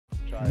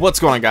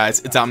What's going on, guys?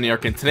 It's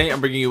Omniarch, and today I'm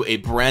bringing you a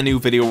brand new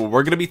video where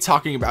we're going to be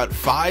talking about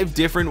 5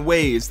 different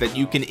ways that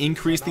you can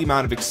increase the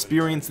amount of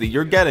experience that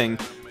you're getting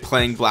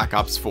playing Black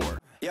Ops 4.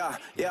 Yeah.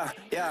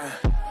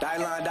 Die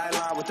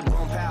line with the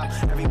boom pow.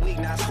 Every week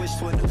now switch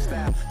to a new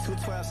style.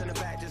 212s in the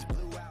back just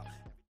blew out.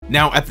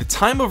 Now, at the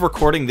time of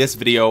recording this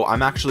video,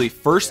 I'm actually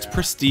first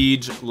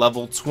prestige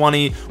level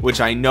 20,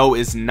 which I know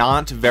is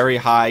not very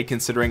high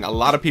considering a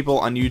lot of people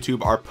on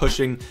YouTube are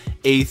pushing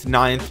 8th,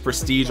 9th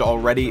prestige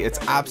already. It's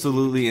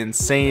absolutely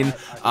insane.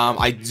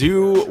 I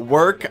do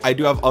work, I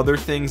do have other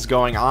things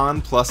going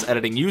on, plus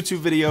editing YouTube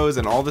videos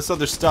and all this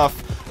other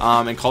stuff,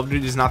 and Call of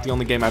Duty is not the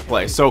only game I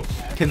play. So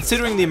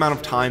considering the amount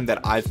of time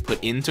that I've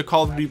put into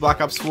Call of Duty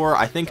Black Ops 4,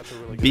 I think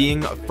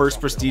being first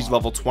prestige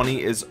level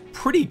 20 is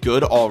pretty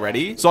good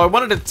already. So I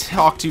wanted to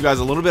talk to you guys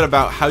a little bit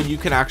about how you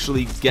can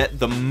actually get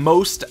the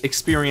most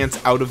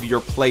experience out of your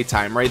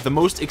playtime, right? The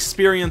most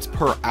experience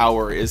per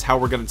hour is how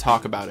we're going to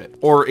talk about it,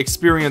 or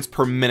experience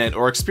per minute,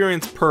 or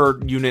experience per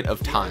unit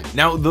of time.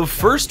 Now, the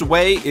first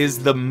way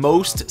is the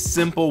most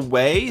simple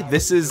way.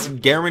 This is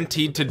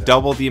guaranteed to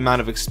double the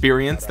amount of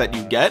experience that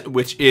you get,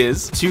 which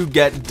is to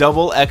get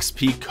double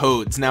XP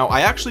codes. Now,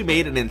 I actually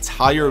made an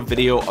entire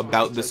video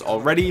about this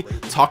already,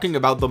 talking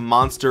about the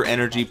Monster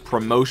Energy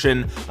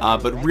promotion,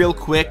 but real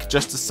quick,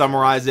 just to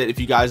summarize it, if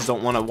you guys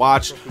don't want to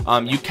watch,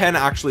 you can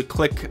actually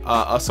click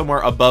somewhere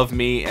above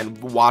me and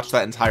watch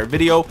that entire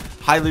video.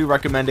 Highly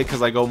recommend it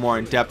because I go more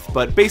in depth.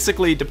 But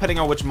basically, depending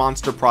on which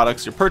monster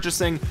products you're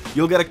purchasing,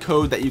 you'll get a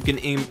code that you can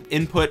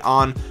input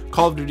on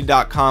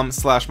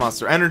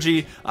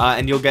callofduty.com/monsterenergy,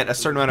 and you'll get a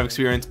certain amount of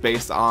experience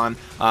based on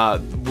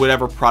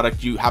whatever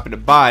product you happen to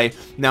buy.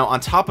 Now, on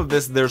top of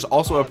this, there's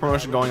also a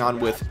promotion going on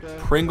with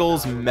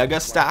Pringles Mega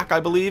Stack, I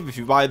believe. If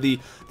you buy the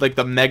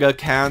mega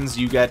cans,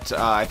 you get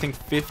I think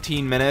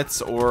 15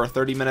 minutes or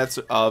 30 minutes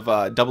of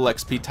double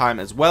XP time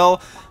as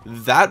well.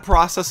 That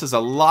process is a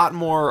lot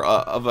more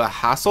of a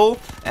hassle,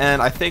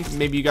 and I think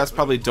maybe you guys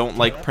probably don't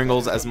like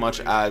Pringles as much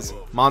as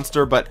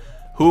Monster, but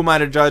who am I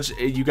to judge?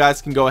 You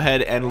guys can go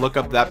ahead and look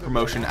up that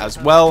promotion as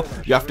well.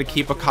 You have to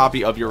keep a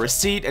copy of your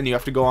receipt, and you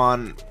have to go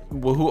on,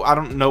 well, I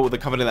don't know the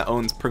company that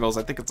owns Pringles.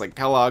 I think it's like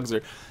Kellogg's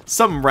or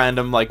some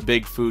random like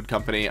big food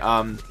company.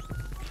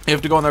 You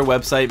have to go on their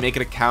website, make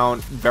an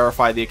account,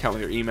 verify the account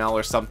with your email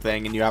or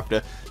something, and you have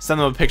to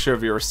send them a picture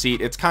of your receipt.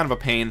 It's kind of a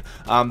pain,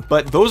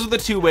 but those are the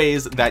 2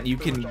 ways that you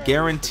can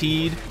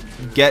guaranteed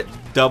get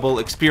double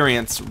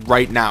experience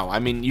right now. I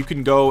mean, you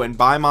can go and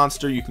buy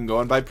Monster, you can go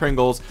and buy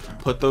Pringles,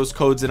 put those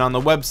codes in on the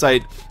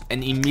website,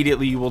 and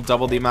immediately you will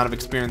double the amount of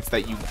experience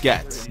that you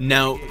get.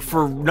 Now,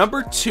 for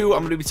number 2, I'm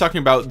going to be talking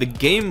about the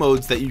game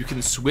modes that you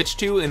can switch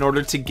to in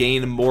order to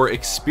gain more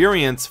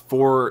experience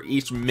for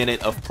each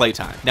minute of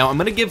playtime. Now, I'm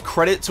going to give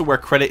credit to where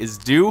credit is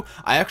due.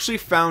 I actually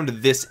found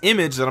this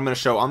image that I'm going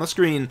to show on the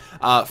screen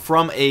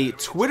from a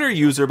Twitter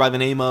user by the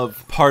name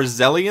of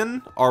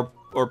Parzelian, or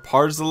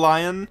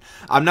Parzelian.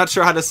 I'm not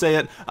sure how to say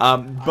it,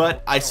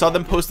 but I saw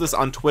them post this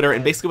on Twitter,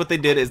 and basically what they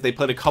did is they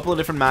played a couple of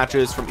different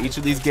matches from each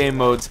of these game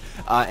modes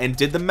and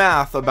did the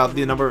math about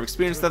the number of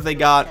experience that they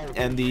got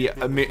and the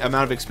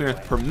amount of experience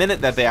per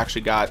minute that they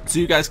actually got, so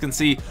you guys can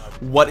see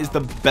what is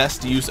the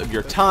best use of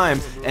your time.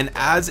 And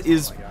as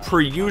is per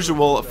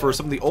usual for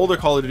some of the older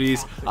Call of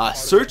Duties,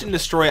 Search and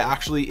Destroy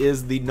actually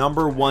is the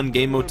 #1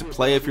 game mode to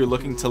play if you're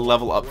looking to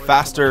level up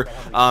faster,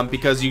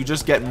 because you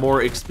just get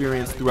more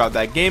experience throughout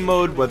that game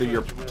mode, whether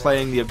you're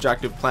playing the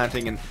objective,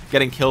 planting and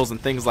getting kills and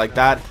things like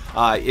that.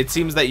 It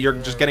seems that you're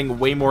just getting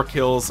way more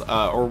kills,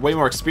 or way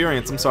more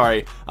experience, I'm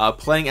sorry,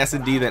 playing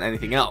S&D than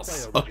anything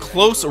else. A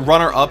close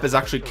runner-up is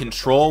actually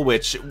Control,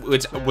 which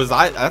was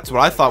that's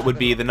what I thought would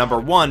be the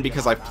 #1,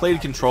 because I've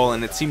played Control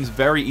and it seems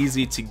very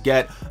easy to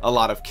get a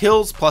lot of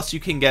kills. Plus you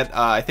can get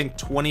I think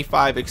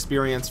 25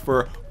 experience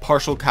for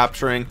partial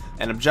capturing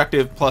an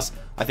objective, plus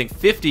I think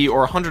 50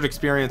 or 100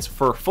 experience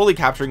for fully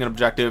capturing an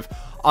objective,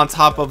 on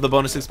top of the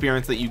bonus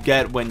experience that you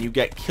get when you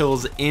get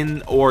kills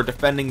in or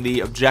defending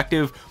the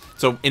objective.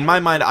 So in my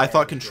mind, I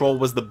thought Control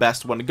was the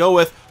best one to go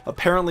with.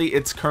 Apparently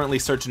it's currently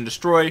Search and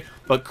Destroy,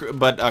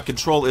 but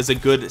Control is a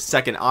good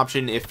second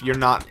option if you're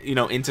not,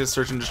 into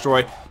Search and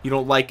Destroy, you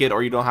don't like it,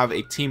 or you don't have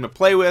a team to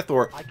play with,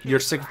 or you're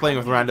sick of playing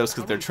with randos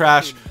because they're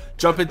trash.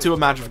 Jump into a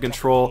match of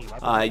Control.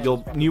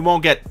 You'll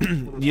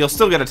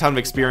still get a ton of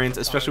experience,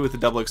 especially with the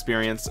double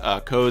experience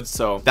codes,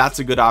 so that's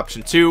a good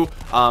option too.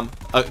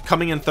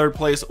 Coming in 3rd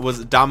place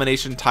was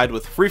Domination, tied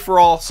with Free For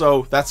All,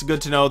 so that's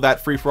good to know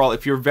that Free For All,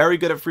 if you're very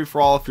good at Free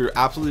For All, if you're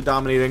absolutely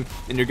dominating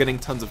and you're getting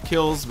tons of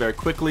kills very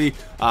quickly,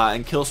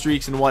 and kill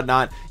streaks and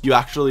whatnot, you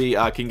actually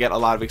can get a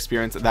lot of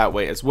experience that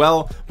way as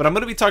well. But I'm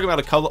going to be talking about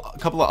a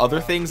couple of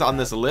other things on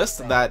this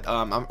list that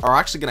are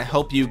actually going to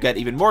help you get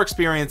even more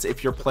experience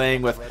if you're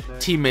playing with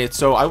teammates.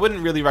 So I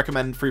wouldn't really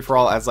recommend Free For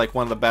All as like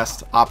one of the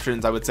best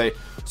options. I would say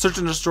Search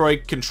and Destroy,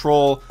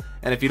 Control,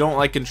 and if you don't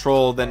like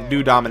control, then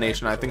do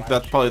domination. I think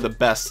that's probably the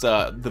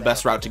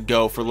best route to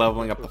go for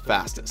leveling up the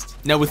fastest.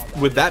 Now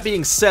with that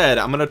being said,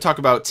 I'm going to talk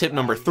about tip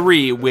number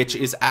 3, which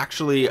is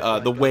actually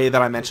the way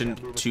that I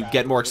mentioned to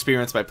get more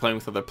experience by playing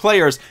with other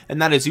players,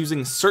 and that is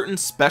using certain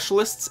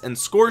specialists and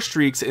score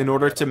streaks in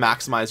order to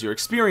maximize your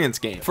experience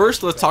gain.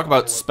 First, let's talk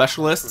about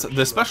specialists.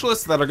 The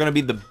specialists that are going to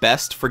be the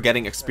best for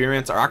getting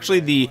experience are actually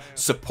the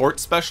support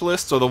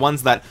specialists, or the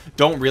ones that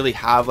don't really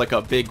have like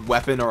a big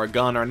weapon or a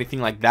gun or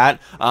anything like that.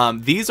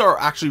 These are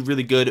actually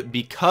really good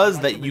because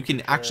that you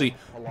can actually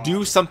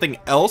do something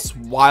else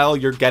while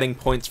you're getting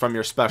points from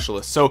your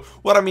specialist. So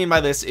what I mean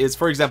by this is,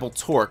 for example,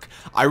 Torque.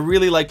 I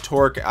really like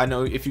Torque. I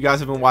know if you guys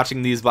have been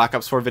watching these Black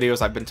Ops 4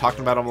 videos, I've been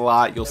talking about him a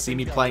lot. You'll see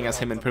me playing as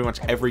him in pretty much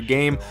every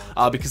game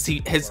because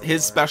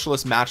his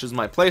specialist matches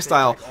my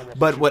playstyle.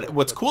 But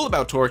what's cool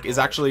about Torque is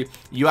actually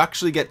you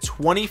actually get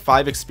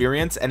 25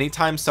 experience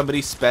anytime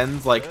somebody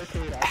spends like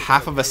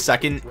half of a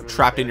second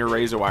trapped in your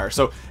razor wire.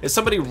 So if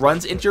somebody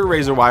runs into your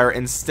razor wire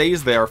and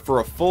stays there for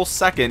a full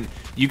second,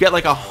 you get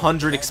like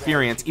 100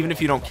 experience even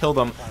if you don't kill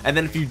them, and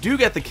then if you do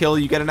get the kill,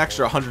 you get an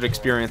extra 100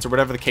 experience, or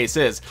whatever the case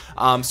is.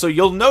 So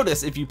you'll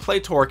notice if you play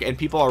Torque and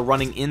people are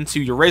running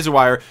into your razor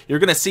wire, you're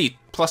gonna see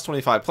plus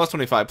 25, plus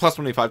 25, plus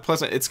 25,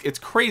 plus. It's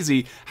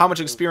crazy how much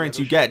experience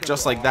you get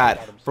just like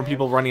that from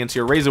people running into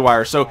your razor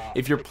wire. So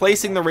if you're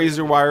placing the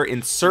razor wire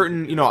in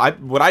certain, you know,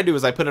 what I do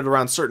is I put it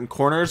around certain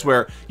corners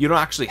where you don't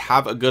actually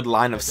have a good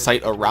line of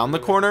sight around the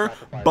corner,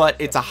 but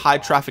it's a high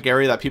traffic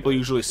area that people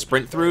usually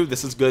sprint through.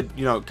 This is good,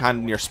 you know, kind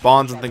of near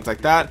spawns and things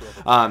like that.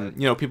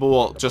 You know, people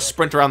will just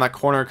sprint around that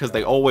corner because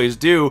they always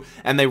do,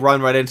 and they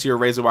run right into your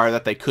razor wire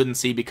that they couldn't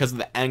see because of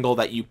the angle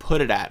that you put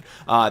it at.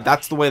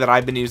 That's the way that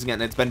I've been using it,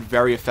 and it's been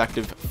very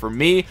effective for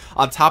me.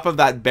 On top of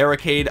that,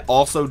 Barricade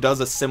also does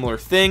a similar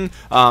thing.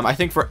 I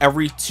think for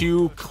every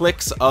 2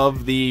 clicks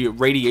of the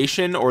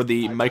radiation or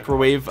the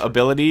microwave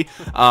ability,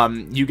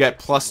 you get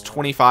plus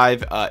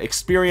 25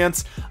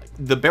 experience.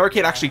 The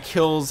Barricade actually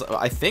kills,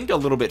 I think, a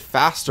little bit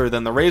faster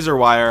than the razor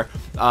wire.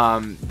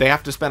 They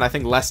have to spend, I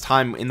think, less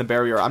time in the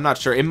barrier. I'm not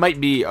sure. It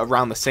might be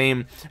around the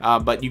same,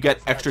 but you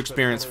get extra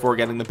experience for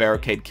getting the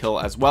Barricade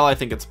kill as well. I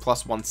think it's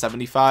plus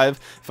 175.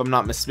 If I'm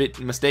not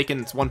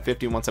mistaken, it's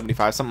 150,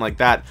 175, something like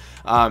that.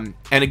 And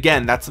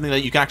again, that's something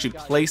that you can actually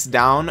place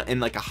down in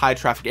like a high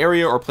traffic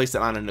area, or place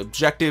it on an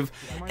objective,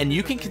 and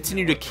you can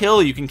continue to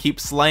kill. You can keep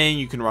slaying.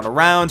 You can run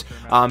around.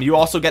 You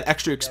also get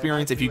extra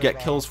experience if you get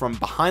kills from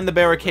behind the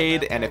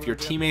Barricade, and if your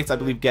teammates, I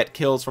believe, get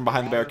kills from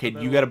behind the Barricade,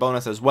 you get a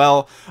bonus as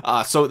well.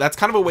 So that's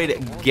kind of a way to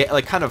get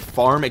like kind of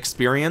farm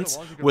experience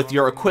with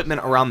your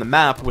equipment around the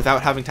map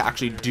without having to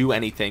actually do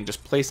anything,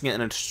 just placing it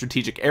in a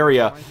strategic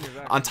area.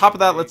 On top of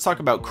that, let's talk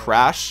about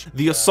Crash.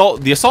 The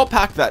assault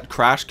pack that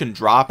Crash can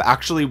drop,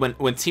 actually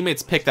when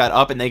teammates pick that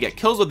up and they get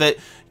kills with it,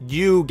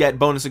 you get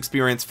bonus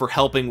experience for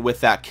helping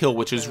with that kill,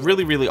 which is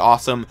really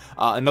awesome.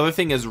 Another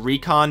thing is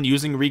Recon.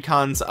 Using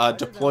Recon's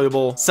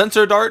deployable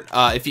sensor dart,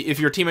 if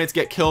your teammates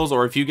get kills,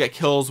 or if you get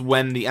kills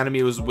when the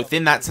enemy was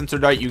within that sensor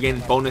dart, you gain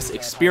bonus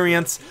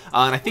experience.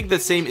 And I think the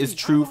same is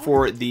true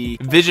for the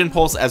vision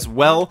pulse as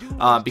well,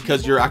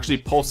 because you're actually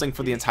pulsing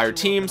for the entire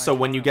team. So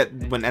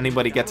when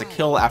anybody gets a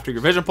kill after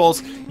your vision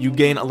pulse, you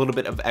gain a little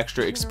bit of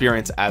extra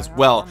experience as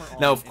well.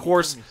 Now, of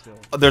course,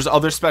 there's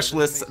other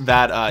specialists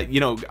that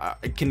you know,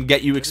 can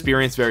get you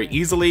experience very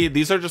easily.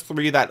 These are just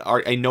 3 that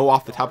I know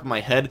off the top of my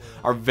head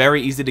are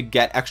very easy to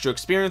get extra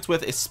experience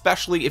with,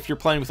 especially if you're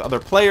playing with other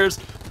players,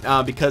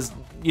 because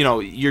you know,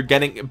 you're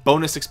getting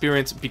bonus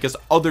experience because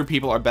other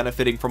people are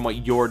benefiting from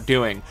what you're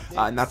doing,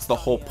 and that's the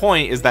whole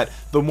point, is that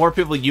the more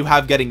people you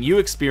have getting you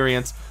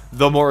experience,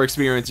 the more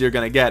experience you're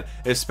gonna get,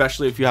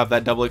 especially if you have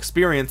that double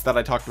experience that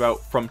I talked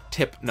about from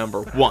tip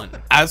number 1.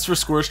 As for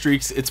score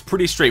streaks, it's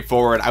pretty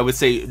straightforward. I would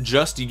say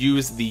just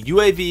use the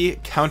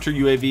UAV, counter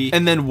UAV,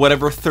 and then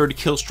whatever third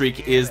kill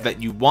streak is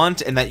that you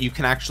want and that you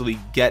can actually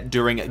get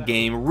during a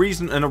game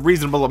in a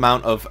reasonable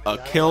amount of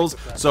kills.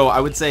 So I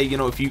would say, you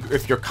know,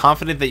 if you're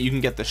confident that you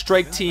can get the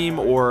strike team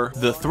or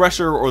the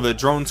Thresher or the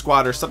drone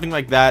squad or something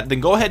like that,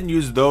 then go ahead and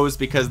use those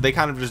because they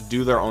kind of just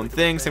do their own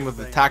thing. Same with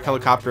the attack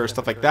helicopter or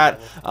stuff like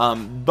that.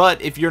 But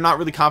if you're not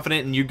really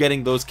confident and you're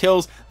getting those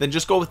kills, then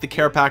just go with the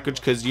care package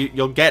because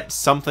you'll get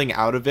something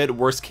out of it.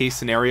 Worst case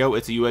scenario,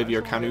 it's a UAV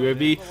or counter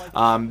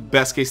UAV.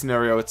 Best case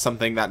scenario, it's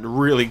something that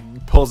really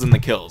pulls in the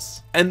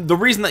kills. And the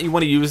reason that you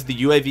want to use the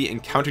UAV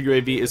and counter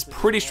UAV is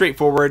pretty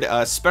straightforward,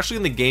 especially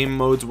in the game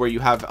modes where you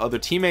have other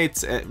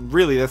teammates.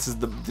 Really, this is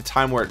the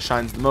time where it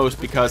shines the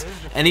most, because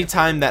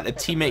anytime that a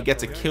teammate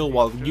gets a kill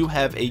while you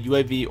have a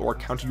UAV or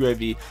counter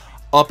UAV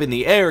up in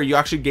the air, you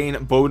actually gain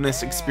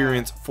bonus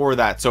experience for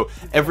that. So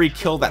every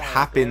kill that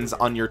happens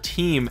on your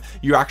team,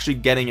 you're actually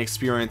getting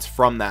experience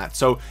from that.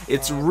 So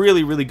it's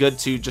really good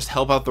to just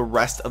help out the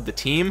rest of the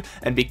team,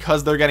 and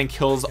because they're getting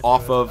kills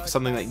off of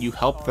something that you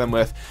help them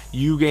with,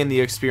 you gain the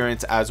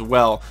experience as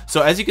well.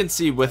 So as you can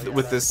see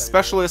with this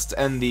specialist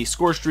and the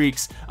score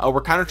streaks,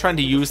 we're kind of trying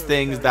to use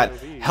things that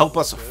help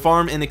us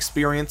farm in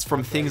experience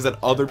from things that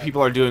other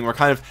people are doing. We're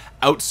kind of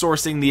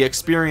outsourcing the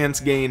experience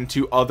gain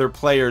to other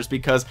players,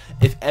 because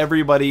if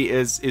everybody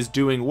is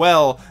doing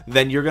well,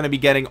 then you're going to be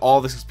getting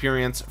all this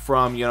experience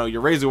from, you know,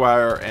 your razor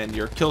wire and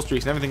your kill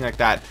streaks and everything like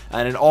that,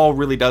 and it all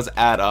really does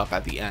add up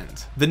at the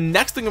end. The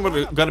next thing I'm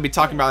going to be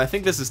talking about, I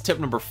think this is tip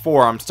number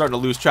 4. I'm starting to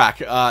lose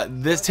track.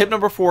 This tip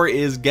number 4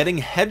 is getting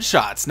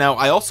headshots. Now,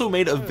 I also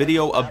made a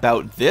video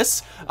about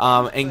this,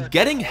 and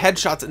getting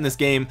headshots in this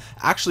game,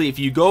 actually, if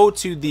you go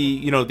to the,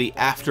 you know, the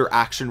after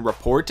action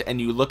report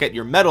and you look at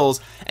your medals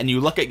and you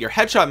look at your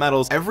headshot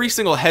medals, every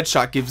single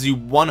headshot gives you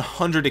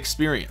 100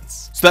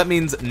 experience. So that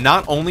means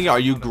not only are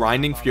you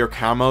grinding for your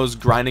camos,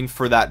 grinding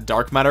for that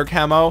dark matter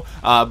camo,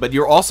 but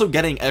you're also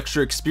getting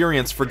extra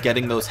experience for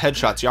getting those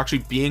headshots. You're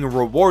actually being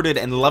rewarded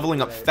and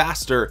leveling up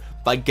faster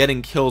by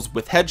getting kills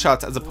with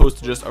headshots, as opposed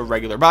to just a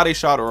regular body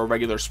shot or a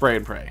regular spray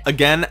and pray.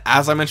 Again,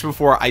 as I mentioned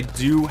before, I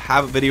do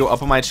have a video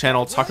up on my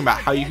channel talking about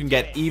how you can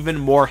get even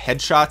more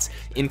headshots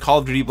in Call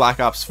of Duty Black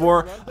Ops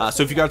 4.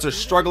 So if you guys are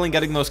struggling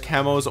getting those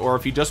camos, or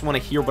if you just want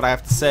to hear what I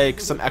have to say,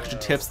 some extra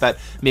tips that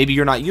maybe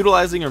you're not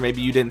utilizing or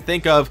maybe you didn't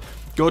think of,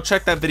 go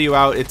check that video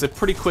out. It's a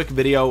pretty quick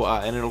video,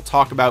 and it'll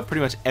talk about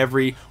pretty much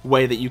every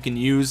way that you can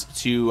use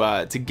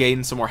to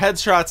gain some more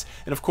headshots.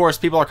 And of course,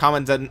 people are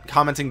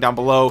commenting down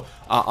below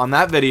on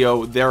that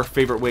video their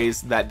favorite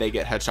ways that they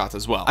get headshots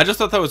as well. I just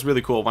thought that was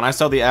really cool when I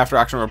saw the after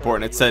action report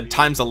and it said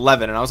times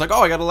 11, and I was like, oh,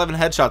 I got 11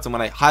 headshots, and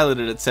when I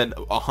highlighted it said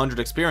 100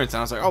 experience, and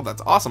I was like, oh,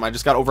 that's awesome. I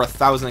just got over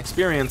 1,000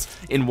 experience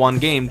in one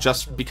game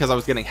just because I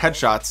was getting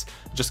headshots,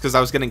 just because I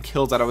was getting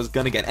kills that I was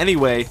gonna get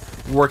anyway,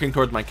 working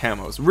towards my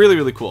camos. Really,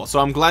 really cool. So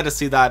I'm glad to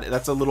see that.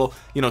 That's a little,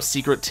 you know,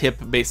 secret tip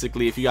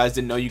basically. If you guys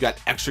didn't know, you got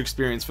extra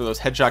experience for those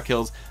headshot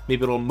kills,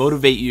 maybe it'll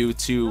motivate you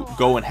to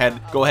go ahead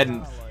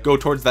and go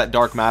towards that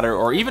dark matter,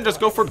 or even just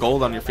go for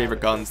gold on your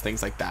favorite guns,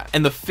 things like that.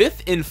 And the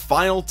fifth and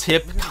final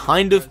tip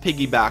kind of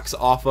piggybacks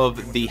off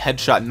of the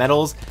headshot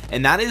medals,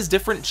 and that is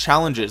different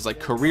challenges, like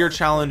career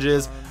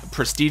challenges,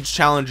 prestige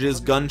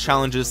challenges, gun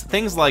challenges,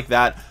 things like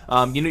that.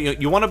 You know,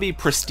 you want to be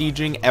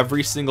prestiging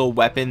every single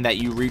weapon that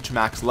you reach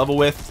max level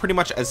with pretty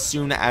much as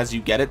soon as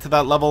you get it to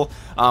that level.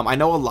 I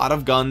know a lot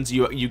of guns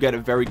you get a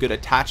very good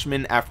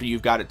attachment after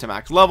you've got it to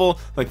max level,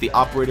 like the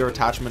operator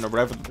attachment or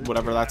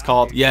whatever that's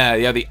called.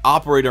 Yeah, the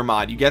operator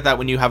mod. You get that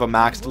when you have a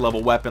maxed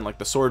level weapon like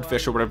the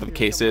swordfish or whatever the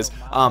case is.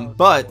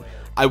 But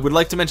I would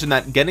like to mention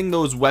that getting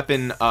those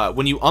weapon,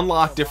 when you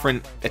unlock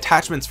different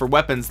attachments for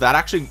weapons, that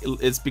actually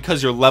is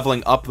because you're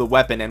leveling up the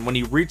weapon, and when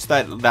you reach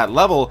that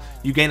level,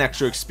 you gain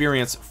extra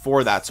experience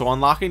for that. So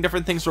unlocking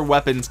different things for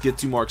weapons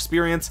gets you more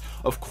experience.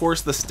 Of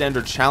course, the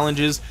standard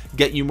challenges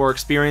get you more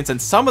experience,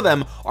 and some of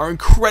them are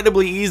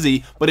incredibly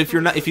easy, but if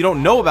you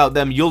don't know about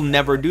them, you'll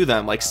never do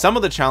them. Like, some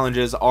of the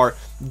challenges are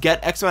get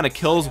X amount of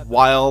kills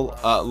while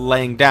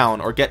laying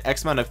down, or get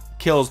X amount of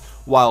kills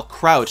while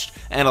crouched,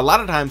 and a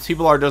lot of times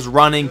people are just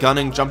running,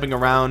 gunning, jumping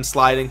around,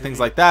 sliding, things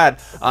like that,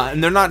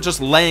 and they're not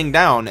just laying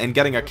down and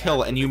getting a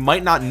kill, and you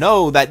might not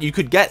know that you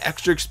could get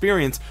extra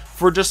experience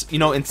for just, you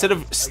know, instead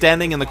of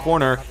standing in the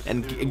corner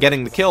and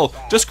getting the kill,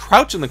 just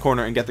crouch in the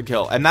corner and get the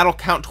kill, and that'll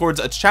count towards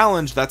a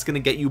challenge that's going to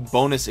get you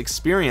bonus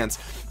experience.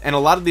 And a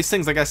lot of these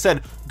things, like I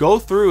said, go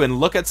through and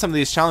look at some of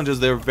these challenges.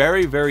 They're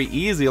very, very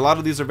easy. A lot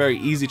of these are very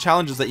easy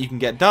challenges that you can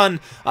get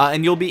done,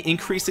 and you'll be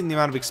increasing the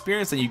amount of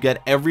experience that you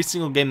get every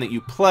single game that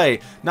you play.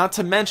 Not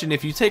to mention,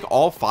 if you take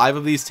all 5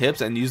 of these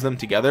tips and use them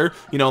together,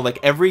 you know, like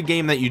every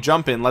game that you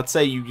jump in, let's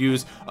say you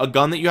use a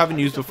gun that you haven't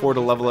used before to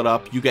level it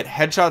up, you get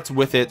headshots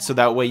with it, so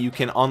that way you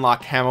can unlock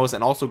camos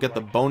and also get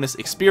the bonus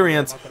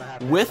experience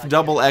with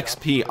double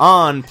XP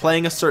on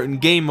playing a certain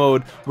game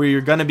mode where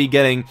you're going to be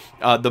getting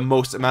the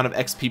most amount of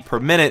XP per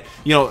minute.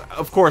 You know,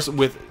 of course,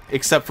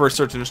 except for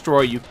Search and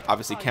Destroy, you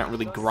obviously can't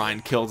really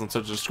grind kills on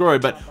Search and Destroy,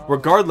 but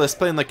regardless,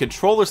 playing like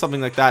Control or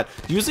something like that,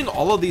 using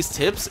all of these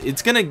tips,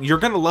 you're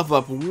gonna level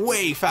up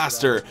way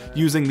faster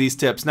using these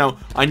tips. Now,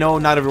 I know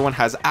not everyone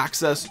has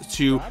access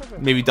to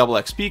maybe double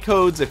XP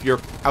codes. If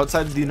you're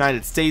outside of the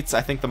United States,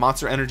 I think the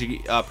Monster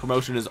Energy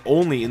promotion is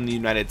only in the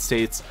United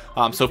States.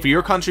 So for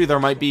your country, there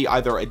might be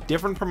either a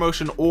different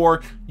promotion,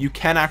 or you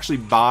can actually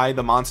buy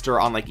the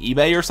monster on like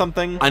eBay or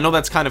something. I know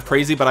that's kind of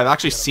crazy, but I've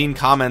actually seen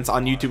comments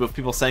on YouTube of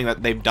people saying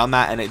that they've done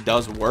that and it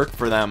does work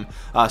for them,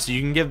 so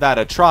you can give that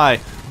a try.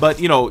 But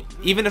you know,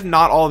 even if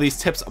not all of these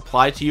tips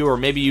apply to you, or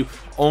maybe you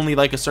only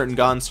like a certain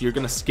gun, so you're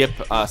gonna skip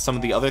some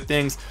of the other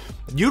things,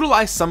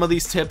 utilize some of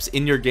these tips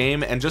in your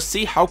game and just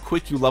see how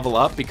quick you level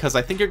up, because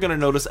I think you're gonna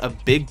notice a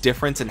big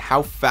difference in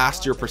how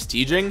fast you're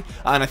prestiging,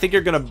 and I think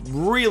you're gonna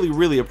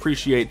really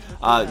appreciate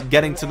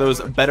getting to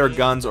those better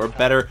guns or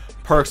better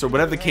perks or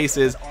whatever the case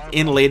is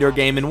in later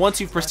game. And once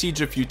you've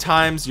prestiged a few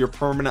times, your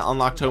permanent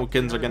unlock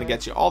tokens are going to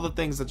get you all the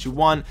things that you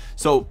want,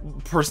 so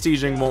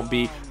prestiging won't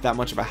be that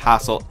much of a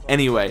hassle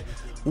anyway.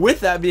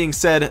 With that being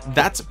said,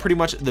 that's pretty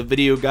much the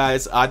video,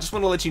 guys. I just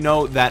want to let you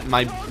know that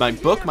my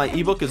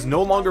ebook is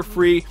no longer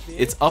free.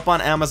 It's up on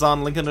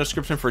Amazon, link in the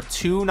description, for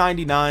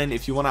 $2.99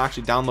 if you want to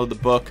actually download the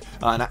book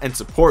and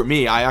support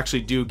me. I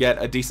actually do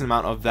get a decent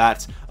amount of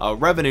that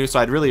revenue, so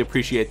I'd really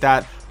appreciate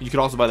that. You could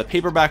also buy the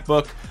paperback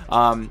book.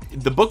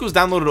 The book was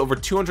downloaded over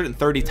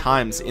 230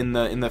 times in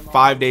the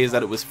 5 days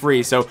that it was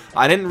free, so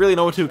I didn't really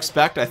know what to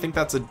expect. I think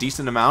that's a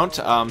decent amount,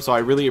 so I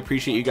really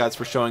appreciate you guys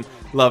for showing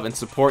love and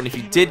support. And if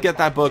you did get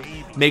that book,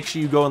 make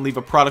sure you go and leave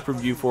a product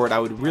review for it. I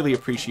would really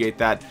appreciate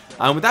that.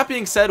 With that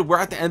being said, we're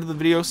at the end of the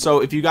video,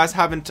 so if you guys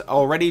haven't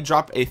already,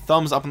 drop a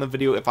thumbs up on the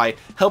video if I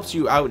helped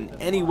you out in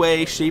any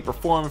way, shape, or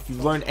form, if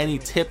you've learned any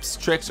tips,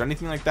 tricks, or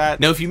anything like that.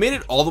 Now, if you made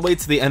it all the way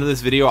to the end of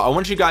this video, I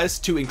want you guys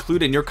to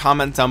include in your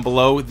comments down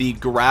below the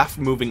graph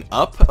moving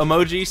up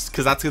emojis,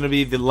 because that's going to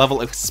be the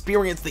level of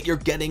experience that you're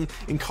getting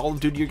in Call of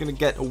Duty. You're going to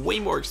get way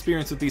more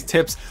experience with these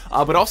tips,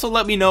 but also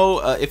let me know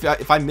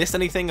if I missed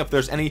anything, if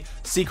there's any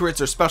secrets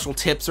or special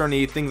tips or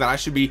anything that I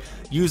should be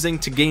using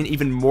to gain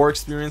even more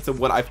experience of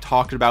what I've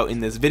talked about in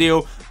this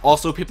video.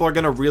 Also, people are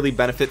going to really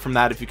benefit from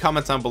that. If you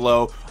comment down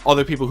below,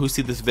 other people who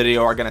see this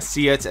video are going to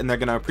see it and they're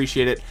going to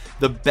appreciate it.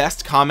 The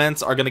best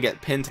comments are going to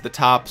get pinned to the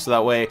top, so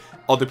that way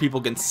other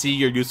people can see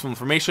your useful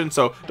information.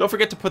 So don't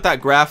forget to put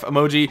that graph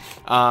emoji,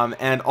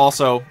 and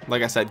also,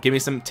 like I said, give me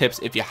some tips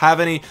if you have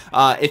any.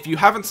 If you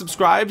haven't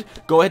subscribed,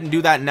 go ahead and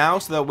do that now,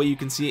 so that way you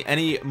can see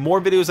any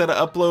more videos that I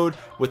upload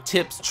with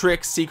tips,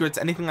 tricks, secrets,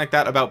 anything like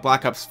that about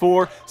Black Ops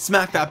 4.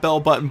 Smack that bell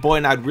button, boy,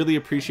 and I'd really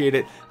appreciate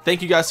it.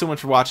 Thank you guys so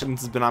much for watching.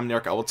 This has been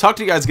Omniarch. I will talk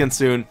to you guys again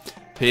soon.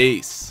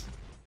 Peace.